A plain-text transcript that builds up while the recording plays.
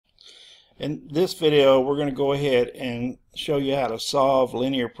In this video, we're going to go ahead and show you how to solve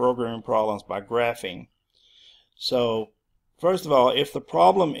linear programming problems by graphing. So, first of all, if the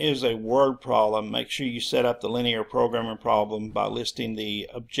problem is a word problem, make sure you set up the linear programming problem by listing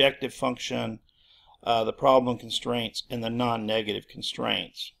the objective function, the problem constraints, and the non-negative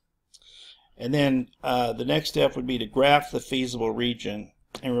constraints. And then the next step would be to graph the feasible region.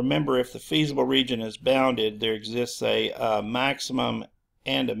 And remember, if the feasible region is bounded, there exists a maximum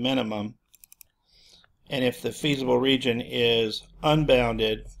and a minimum. And if the feasible region is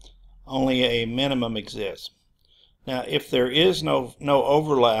unbounded, only a minimum exists. Now, if there is no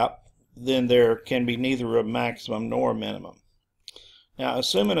overlap, then there can be neither a maximum nor a minimum. Now,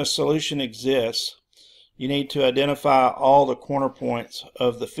 assuming a solution exists, you need to identify all the corner points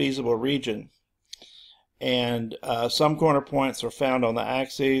of the feasible region. And some corner points are found on the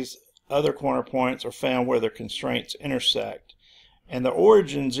axes, other corner points are found where the constraints intersect. And the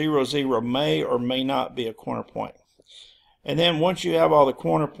origin 0, 0 may or may not be a corner point. And then once you have all the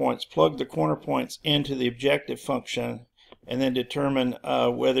corner points, plug the corner points into the objective function and then determine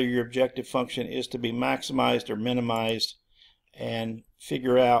whether your objective function is to be maximized or minimized and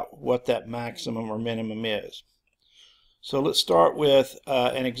figure out what that maximum or minimum is. So let's start with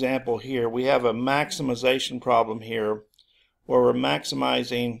an example here. We have a maximization problem here where we're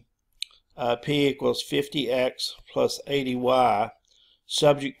maximizing p equals 50x plus 80y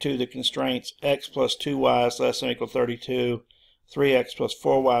subject to the constraints x plus 2y is less than or equal to 32, 3x plus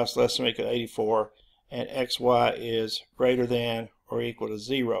 4y is less than or equal to 84, and xy is greater than or equal to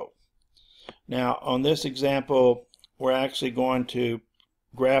 0. Now on this example, we're actually going to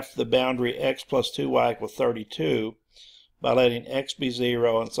graph the boundary x plus 2y equals 32 by letting x be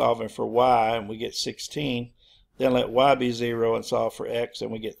 0 and solving for y, and we get 16. Then let y be 0 and solve for x,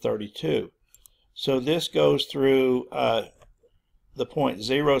 and we get 32. So this goes through the point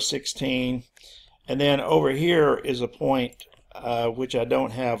 0, 16, and then over here is a point which I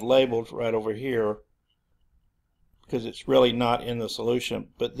don't have labeled right over here because it's really not in the solution,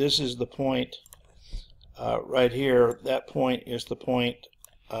 but this is the point right here. That point is the point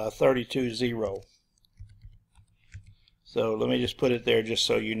 32, 0. So let me just put it there just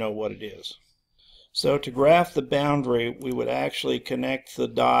so you know what it is. So to graph the boundary, we would actually connect the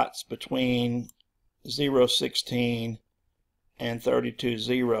dots between 0, 16 and 32,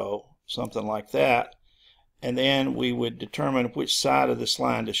 0, something like that. And then we would determine which side of this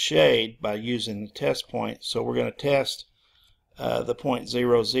line to shade by using the test point. So we're going to test the point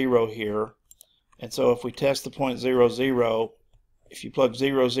 0, 0 here. And so if we test the point 0, 0, if you plug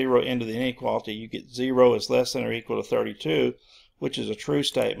 0, 0 into the inequality, you get 0 is less than or equal to 32, which is a true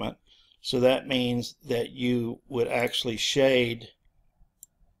statement. So that means that you would actually shade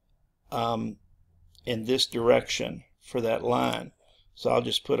in this direction for that line. So I'll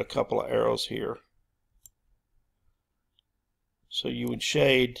just put a couple of arrows here. So you would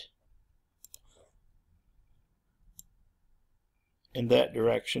shade in that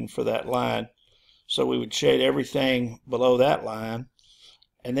direction for that line. So we would shade everything below that line,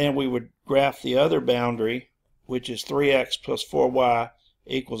 and then we would graph the other boundary, which is 3x plus 4y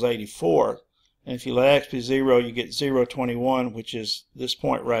equals 84. And if you let x be 0, you get 0, 21, which is this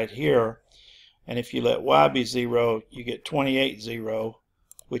point right here. And if you let y be 0, you get 28, 0,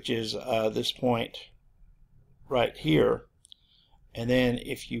 which is this point right here. And then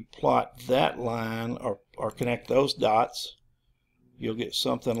if you plot that line or connect those dots, you'll get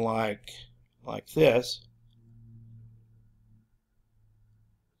something like this.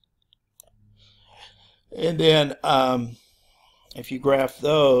 And then if you graph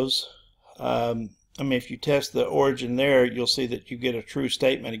those, if you test the origin there, you'll see that you get a true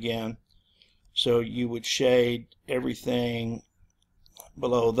statement again. So you would shade everything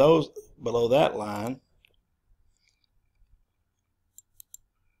below that line.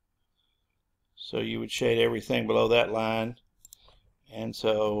 So you would shade everything below that line. And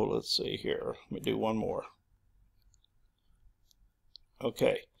so let's see here. Let me do one more.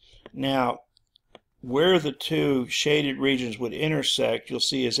 Okay. Now, where the two shaded regions would intersect, you'll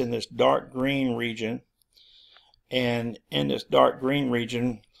see is in this dark green region. And in this dark green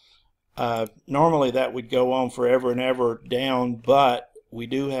region, normally that would go on forever and ever down, but we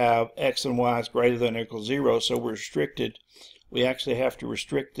do have x and y is greater than or equal to 0, so we're restricted. We actually have to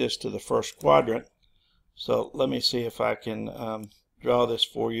restrict this to the first quadrant. So let me see if I can draw this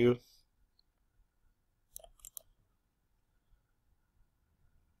for you.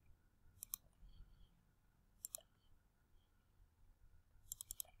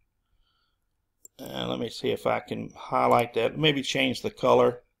 And let me see if I can highlight that. Maybe change the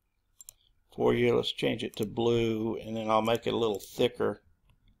color for you. Let's change it to blue, and then I'll make it a little thicker.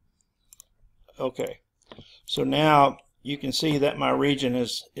 Okay, so now you can see that my region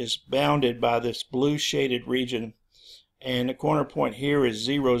is bounded by this blue shaded region, and the corner point here is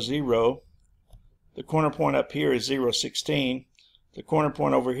 0, 0. The corner point up here is 0, 16. The corner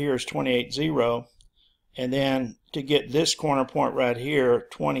point over here is 28, 0. And then to get this corner point right here,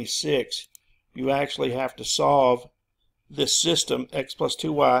 26, you actually have to solve this system, x plus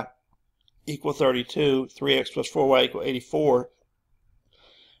 2y equal 32, 3x plus 4y equal 84,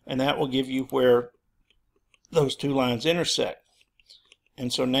 and that will give you where those two lines intersect.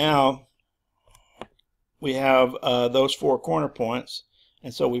 And so now we have those 4 corner points,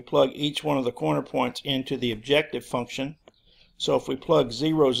 and so we plug each one of the corner points into the objective function. So if we plug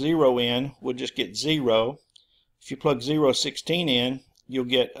 0, 0 in, we'll just get 0. If you plug 0, 16 in, you'll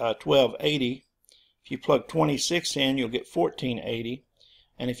get 1280. If you plug 26 in, you'll get 1480.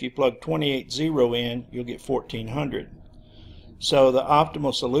 And if you plug 28, 0 in, you'll get 1400. So the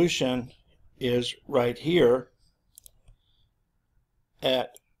optimal solution is right here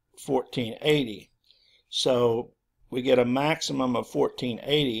at 1480. So we get a maximum of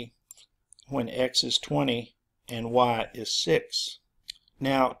 1480 when x is 20 and y is 6.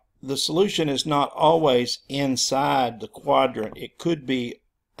 Now, the solution is not always inside the quadrant. It could be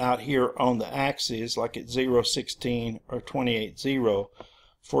out here on the axis, like at 0, 16 or 28, 0.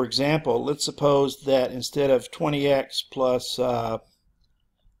 For example, let's suppose that instead of 20x plus,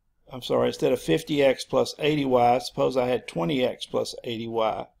 instead of 50x plus 80y, suppose I had 20x plus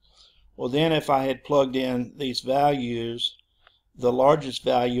 80y. Well, then if I had plugged in these values, the largest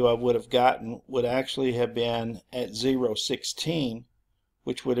value I would have gotten would actually have been at 0, 16,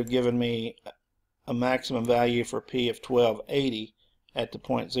 which would have given me a maximum value for p of 1280 at the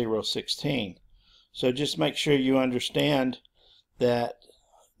point 0, 16. So just make sure you understand that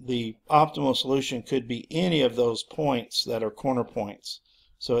the optimal solution could be any of those points that are corner points.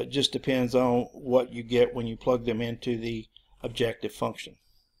 So it just depends on what you get when you plug them into the objective function.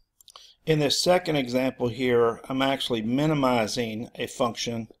 In this second example here, I'm actually minimizing a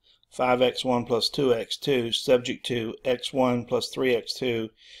function 5x1 plus 2x2 subject to x1 plus 3x2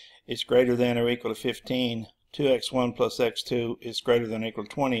 is greater than or equal to 15, 2x1 plus x2 is greater than or equal to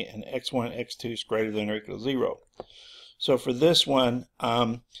 20, and x1 and x2 is greater than or equal to 0. So for this one,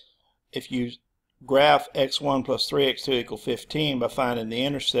 if you graph x1 plus 3x2 equal 15 by finding the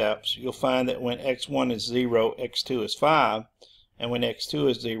intercepts, you'll find that when x1 is 0, x2 is 5, and when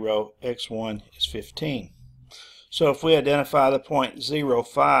x2 is 0, x1 is 15. So if we identify the point 0,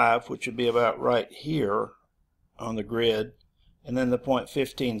 5, which would be about right here on the grid, and then the point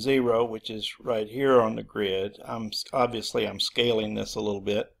 15, 0, which is right here on the grid, obviously I'm scaling this a little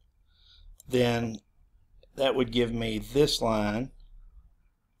bit, then that would give me this line.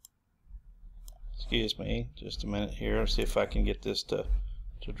 Excuse me, just a minute here. See if I can get this to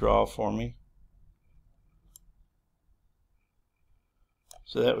draw for me.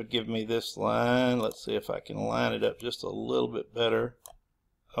 So that would give me this line. Let's see if I can line it up just a little bit better.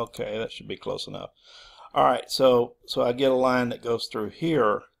 Okay, that should be close enough. All right, so I get a line that goes through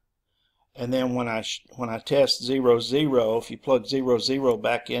here, and then when I test 0, 0, if you plug 0, 0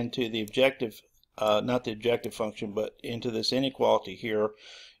 back into the objective, not the objective function, but into this inequality here,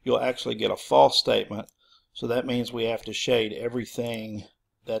 you'll actually get a false statement. So that means we have to shade everything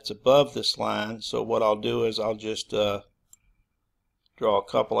that's above this line. So what I'll do is I'll just draw a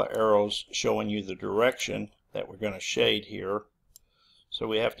couple of arrows showing you the direction that we're going to shade here. So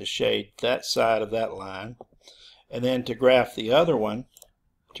we have to shade that side of that line. And then to graph the other one,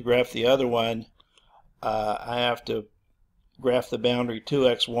 I have to graph the boundary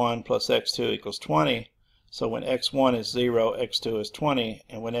 2x1 plus x2 equals 20. So when x1 is 0, x2 is 20,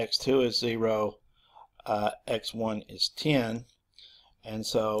 and when x2 is 0, x1 is 10. And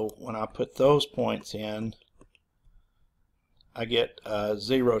so when I put those points in, I get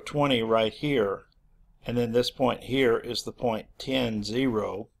 0, 20 right here. And then this point here is the point 10,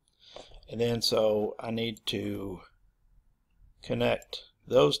 0. And then so I need to connect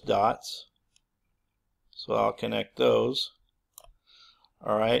those dots. So I'll connect those.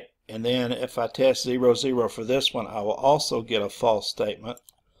 All right. And then if I test 0, 0 for this one, I will also get a false statement.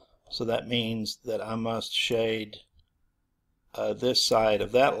 So that means that I must shade this side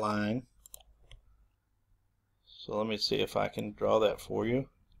of that line. So let me see if I can draw that for you.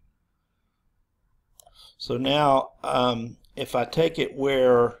 So now if I take it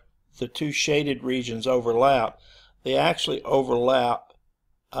where the two shaded regions overlap, they actually overlap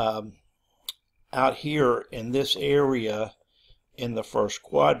out here in this area in the first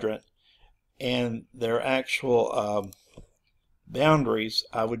quadrant, and their actual boundaries,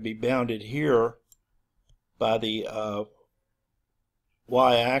 I would be bounded here by the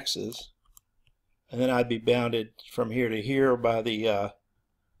y-axis, and then I'd be bounded from here to here by the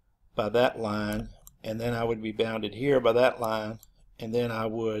by that line, and then I would be bounded here by that line, and then I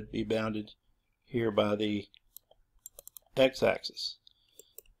would be bounded here by the x-axis.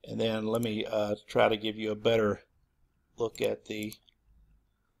 And then let me try to give you a better look at the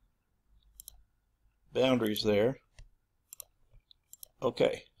boundaries there.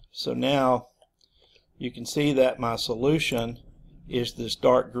 Okay, so now you can see that my solution is this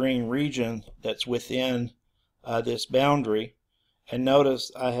dark green region that's within this boundary. And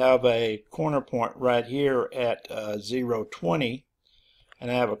notice I have a corner point right here at 0, 20,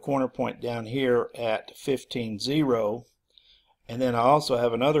 and I have a corner point down here at 15, 0, and then I also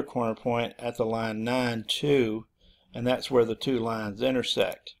have another corner point at the line 9, 2, and that's where the two lines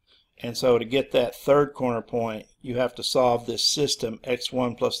intersect. And so to get that third corner point, you have to solve this system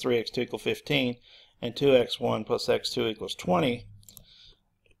x1 plus 3x2 equals 15 and 2x1 plus x2 equals 20.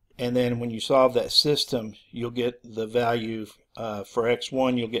 And then when you solve that system, you'll get the value for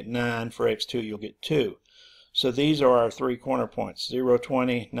x1 you'll get 9, for x2 you'll get 2. So these are our three corner points, 0,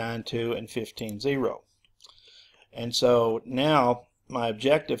 20, 9, 2, and 15, 0. And so now my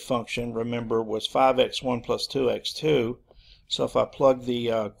objective function, remember, was 5x1 plus 2x2. So if I plug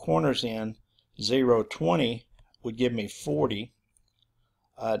the corners in, 0, 20 would give me 40,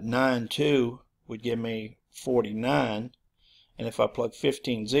 9, 2 would give me 49, and if I plug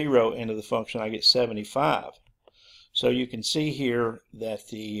 15, 0 into the function, I get 75. So you can see here that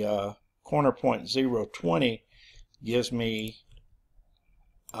the corner point 0, 20 gives me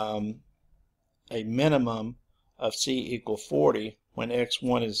a minimum of c equal 40 when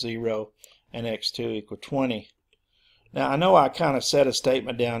x1 is 0 and x2 equal 20. Now I know I kind of set a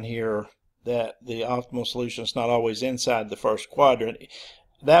statement down here that the optimal solution is not always inside the first quadrant.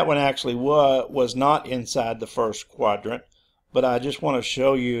 That one actually was not inside the first quadrant, but I just want to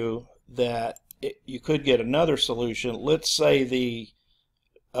show you that you could get another solution. Let's say the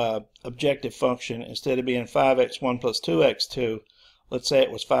objective function, instead of being 5x1 plus 2x2, let's say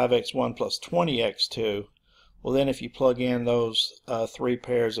it was 5x1 plus 20x2. Well, then if you plug in those three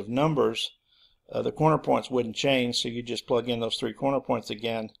pairs of numbers, the corner points wouldn't change, so you just plug in those three corner points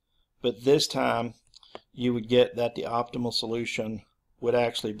again. But this time you would get that the optimal solution would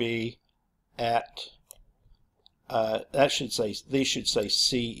actually be at these should say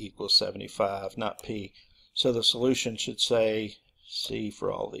C equals 75, not P. So the solution should say C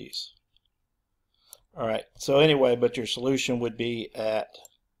for all these. Alright, so anyway, but your solution would be at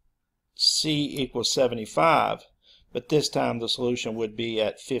C equals 75, but this time the solution would be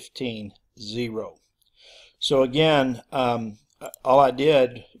at 15, 0. So again, all I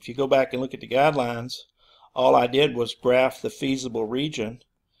did, if you go back and look at the guidelines, all I did was graph the feasible region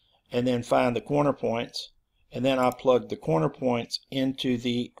and then find the corner points, and then I plugged the corner points into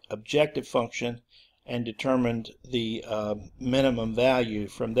the objective function and determined the minimum value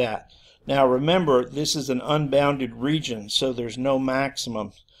from that. Now remember, this is an unbounded region, so there's no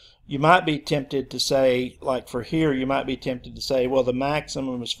maximum. You might be tempted to say, like for here, you might be tempted to say, well, the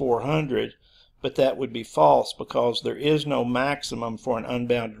maximum is 400, but that would be false because there is no maximum for an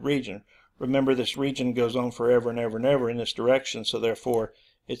unbounded region. Remember, this region goes on forever and ever and ever in this direction, so therefore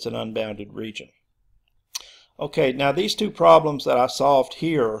it's an unbounded region. Okay, now these two problems that I solved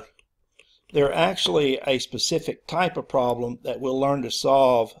here, they're actually a specific type of problem that we'll learn to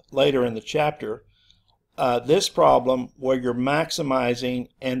solve later in the chapter. This problem, where you're maximizing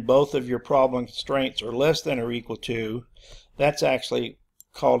and both of your problem constraints are less than or equal to, that's actually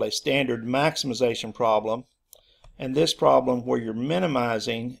called a standard maximization problem. And this problem, where you're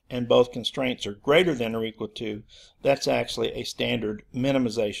minimizing and both constraints are greater than or equal to, that's actually a standard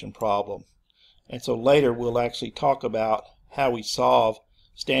minimization problem. And so later we'll actually talk about how we solve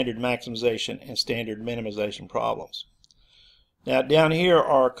standard maximization and standard minimization problems. Now down here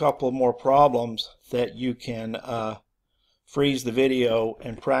are a couple more problems that you can freeze the video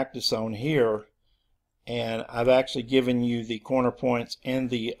and practice on here, and I've actually given you the corner points and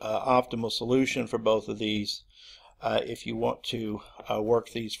the optimal solution for both of these if you want to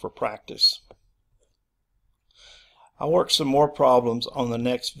work these for practice. I'll work some more problems on the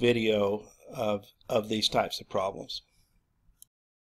next video of these types of problems.